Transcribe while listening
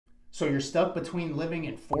So you're stuck between living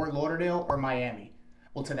in Fort Lauderdale or Miami.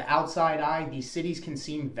 Well, to the outside eye, these cities can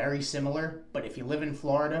seem very similar, but if you live in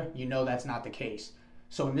Florida, you know that's not the case.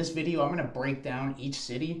 So in this video, I'm going to break down each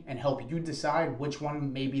city and help you decide which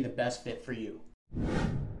one may be the best fit for you.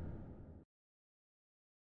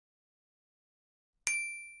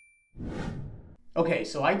 Okay,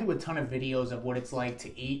 so I do a ton of videos of what it's like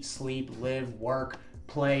to eat, sleep, live, work,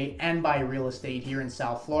 play, and buy real estate here in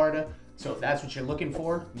South Florida. So if that's what you're looking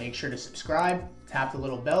for, make sure to subscribe, tap the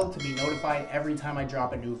little bell to be notified every time I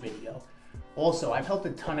drop a new video. Also, I've helped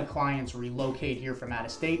a ton of clients relocate here from out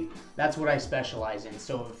of state. That's what I specialize in.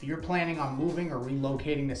 So if you're planning on moving or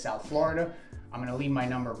relocating to South Florida, I'm gonna leave my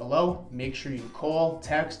number below. Make sure you call,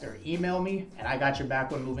 text, or email me, and I got your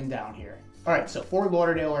back when moving down here. All right, so Fort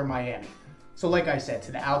Lauderdale or Miami. So like I said,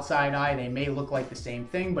 to the outside eye, they may look like the same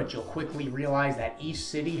thing, but you'll quickly realize that each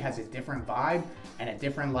city has a different vibe and a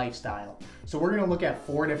different lifestyle. So we're gonna look at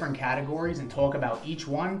 4 different categories and talk about each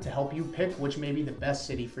one to help you pick which may be the best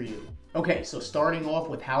city for you. Okay, so starting off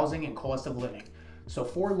with housing and cost of living. So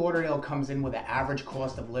Fort Lauderdale comes in with an average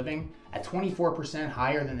cost of living at 24%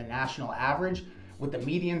 higher than the national average, with the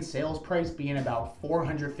median sales price being about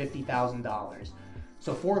 $450,000.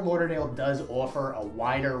 So Fort Lauderdale does offer a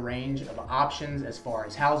wider range of options as far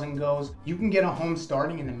as housing goes. You can get a home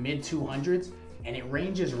starting in the mid 200s, and it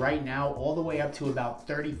ranges right now all the way up to about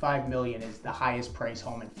 $35 million is the highest price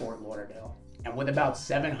home in Fort Lauderdale. And with about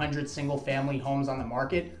 700 single family homes on the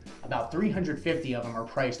market, about 350 of them are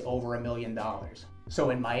priced over $1 million. So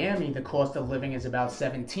in Miami, the cost of living is about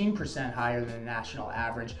 17% higher than the national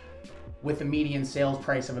average, with a median sales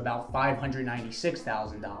price of about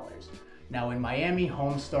 $596,000. Now in Miami,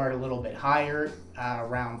 homes start a little bit higher,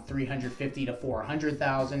 around $350,000 to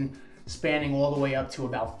 $400,000, spanning all the way up to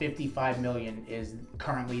about $55 million is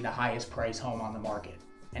currently the highest price home on the market.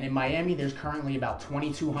 And in Miami, there's currently about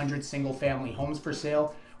 2,200 single family homes for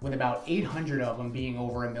sale, with about 800 of them being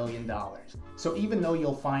over $1 million. So even though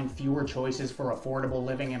you'll find fewer choices for affordable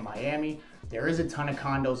living in Miami, there is a ton of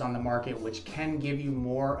condos on the market which can give you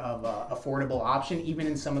more of an affordable option even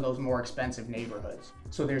in some of those more expensive neighborhoods.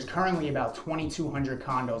 So there's currently about 2,200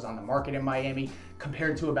 condos on the market in Miami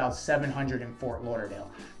compared to about 700 in Fort Lauderdale.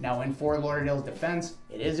 Now in Fort Lauderdale's defense,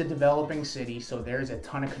 it is a developing city, so there's a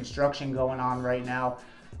ton of construction going on right now,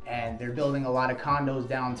 and they're building a lot of condos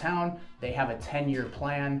downtown. They have a 10-year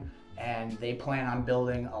plan, and they plan on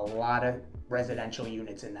building a lot of residential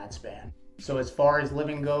units in that span. So as far as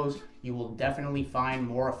living goes, you will definitely find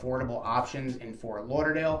more affordable options in Fort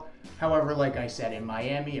Lauderdale. However, like I said, in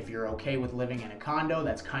Miami, if you're okay with living in a condo,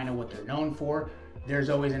 that's kind of what they're known for. There's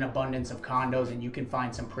always an abundance of condos, and you can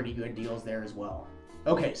find some pretty good deals there as well.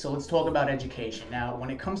 Okay, so let's talk about education. Now, when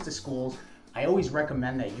it comes to schools, I always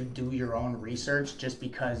recommend that you do your own research just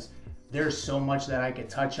because there's so much that I could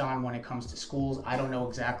touch on when it comes to schools. I don't know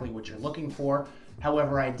exactly what you're looking for.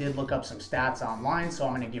 However, I did look up some stats online, so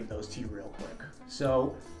I'm going to give those to you real quick.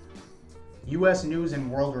 So, U.S. News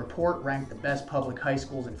and World Report ranked the best public high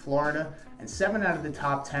schools in Florida, and 7 out of the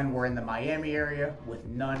top 10 were in the Miami area, with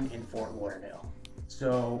none in Fort Lauderdale.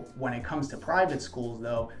 So, when it comes to private schools,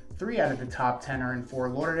 though, 3 out of the top 10 are in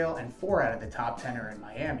Fort Lauderdale, and 4 out of the top 10 are in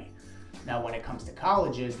Miami. Now, when it comes to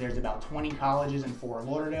colleges, there's about 20 colleges in Fort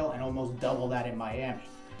Lauderdale, and almost double that in Miami.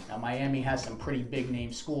 Now, Miami has some pretty big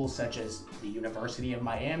name schools such as the University of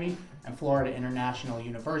Miami and Florida International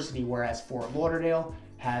University, whereas Fort Lauderdale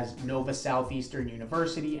has Nova Southeastern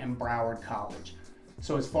University and Broward College.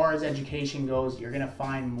 So as far as education goes, you're gonna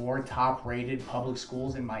find more top-rated public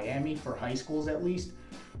schools in Miami, for high schools at least.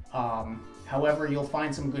 However, you'll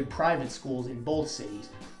find some good private schools in both cities.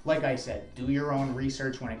 Like I said, do your own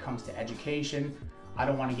research when it comes to education. I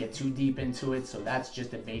don't want to get too deep into it, so that's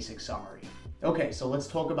just a basic summary. Okay, so let's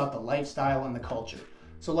talk about the lifestyle and the culture.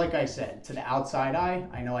 So like I said, to the outside eye,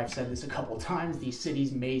 I know I've said this a couple times, these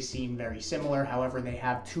cities may seem very similar, however, they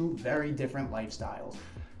have 2 very different lifestyles.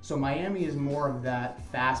 So Miami is more of that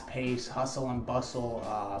fast-paced, hustle and bustle,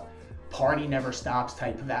 party never stops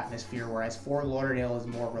type of atmosphere, whereas Fort Lauderdale is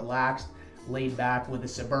more relaxed, laid back with a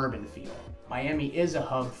suburban feel. Miami is a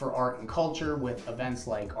hub for art and culture with events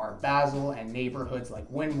like Art Basel and neighborhoods like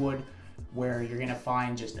Wynwood, where you're gonna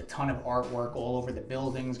find just a ton of artwork all over the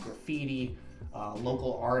buildings, graffiti,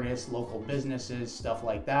 local artists, local businesses, stuff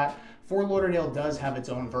like that. Fort Lauderdale does have its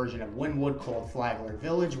own version of Wynwood called Flagler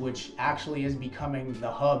Village, which actually is becoming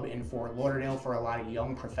the hub in Fort Lauderdale for a lot of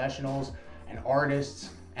young professionals and artists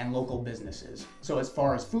and local businesses. So as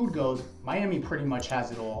far as food goes, Miami pretty much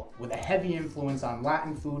has it all, with a heavy influence on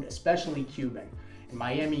Latin food, especially Cuban. In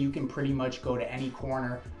Miami, you can pretty much go to any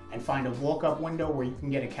corner and find a walk-up window where you can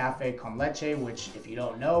get a cafe con leche, which, if you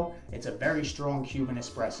don't know, it's a very strong Cuban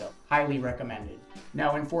espresso. Highly recommended.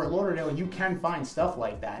 Now in Fort Lauderdale, you can find stuff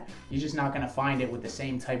like that. You're just not going to find it with the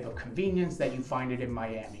same type of convenience that you find it in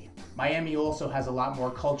Miami. Miami also has a lot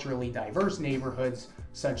more culturally diverse neighborhoods,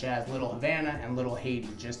 such as Little Havana and Little Haiti,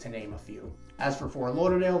 just to name a few. As for Fort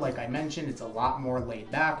Lauderdale, like I mentioned, it's a lot more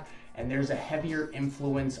laid back, and there's a heavier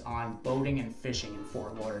influence on boating and fishing in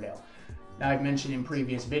Fort Lauderdale. Now, I've mentioned in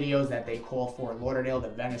previous videos that they call Fort Lauderdale the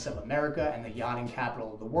Venice of America and the yachting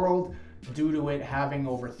capital of the world, due to it having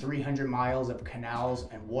over 300 miles of canals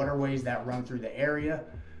and waterways that run through the area,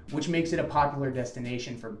 which makes it a popular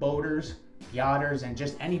destination for boaters, yachters, and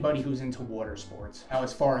just anybody who's into water sports. Now,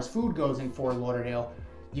 as far as food goes in Fort Lauderdale,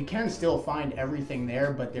 you can still find everything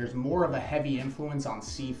there, but there's more of a heavy influence on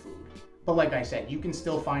seafood. But like I said, you can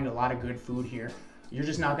still find a lot of good food here. You're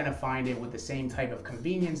just not going to find it with the same type of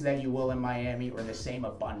convenience that you will in Miami, or the same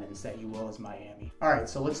abundance that you will as Miami. All right,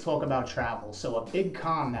 so let's talk about travel. So a big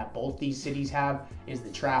con that both these cities have is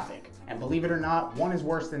the traffic. And believe it or not, one is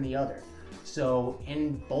worse than the other. So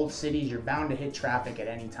in both cities, you're bound to hit traffic at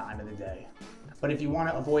any time of the day. But if you want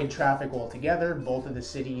to avoid traffic altogether, both of the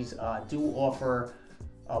cities do offer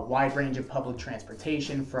a wide range of public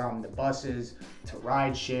transportation, from the buses to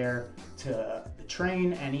rideshare to the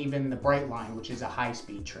train, and even the Bright Line, which is a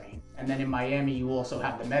high-speed train. And then in Miami, you also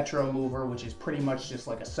have the Metro Mover, which is pretty much just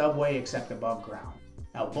like a subway except above ground.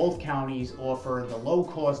 Now, both counties offer the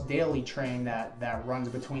low-cost daily train that runs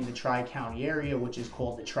between the Tri-County area, which is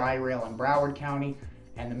called the Tri-Rail in Broward County,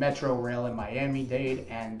 and the Metro Rail in Miami-Dade,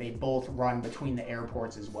 and they both run between the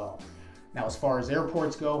airports as well. Now, as far as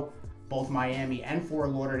airports go, both Miami and Fort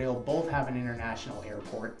Lauderdale both have an international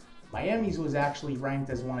airport. Miami's was actually ranked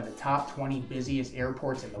as one of the top 20 busiest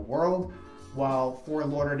airports in the world, while Fort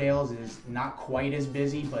Lauderdale's is not quite as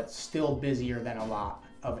busy, but still busier than a lot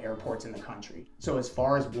of airports in the country. So as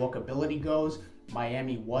far as walkability goes,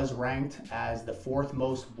 Miami was ranked as the 4th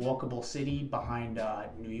most walkable city behind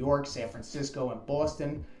New York, San Francisco, and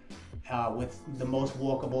Boston, with the most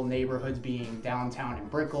walkable neighborhoods being downtown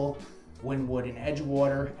and Brickell, Wynwood and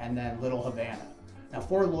Edgewater, and then Little Havana. Now,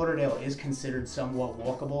 Fort Lauderdale is considered somewhat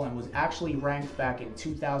walkable and was actually ranked back in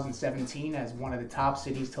 2017 as one of the top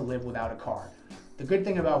cities to live without a car. The good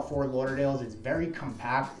thing about Fort Lauderdale is it's very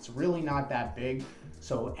compact. It's really not that big,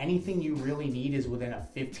 so anything you really need is within a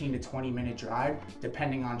 15 to 20 minute drive,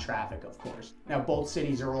 depending on traffic, of course. Now, both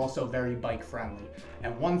cities are also very bike friendly,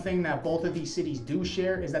 and one thing that both of these cities do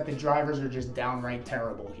share is that the drivers are just downright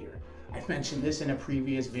terrible here. I've mentioned this in a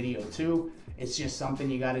previous video too. It's just something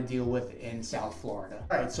you got to deal with in South Florida.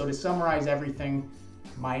 All right, so to summarize everything,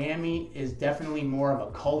 Miami is definitely more of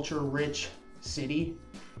a culture-rich city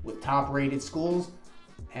with top-rated schools,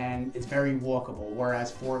 and it's very walkable,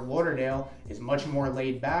 whereas Fort Lauderdale is much more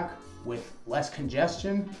laid back with less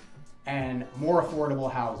congestion and more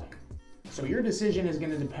affordable housing. So your decision is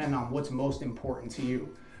going to depend on what's most important to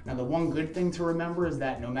you. Now, the one good thing to remember is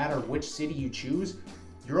that no matter which city you choose,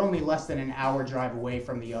 you're only less than an hour drive away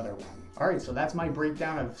from the other one. All right, so that's my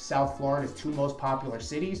breakdown of South Florida's 2 most popular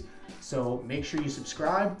cities. So make sure you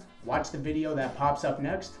subscribe, watch the video that pops up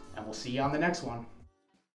next, and we'll see you on the next one.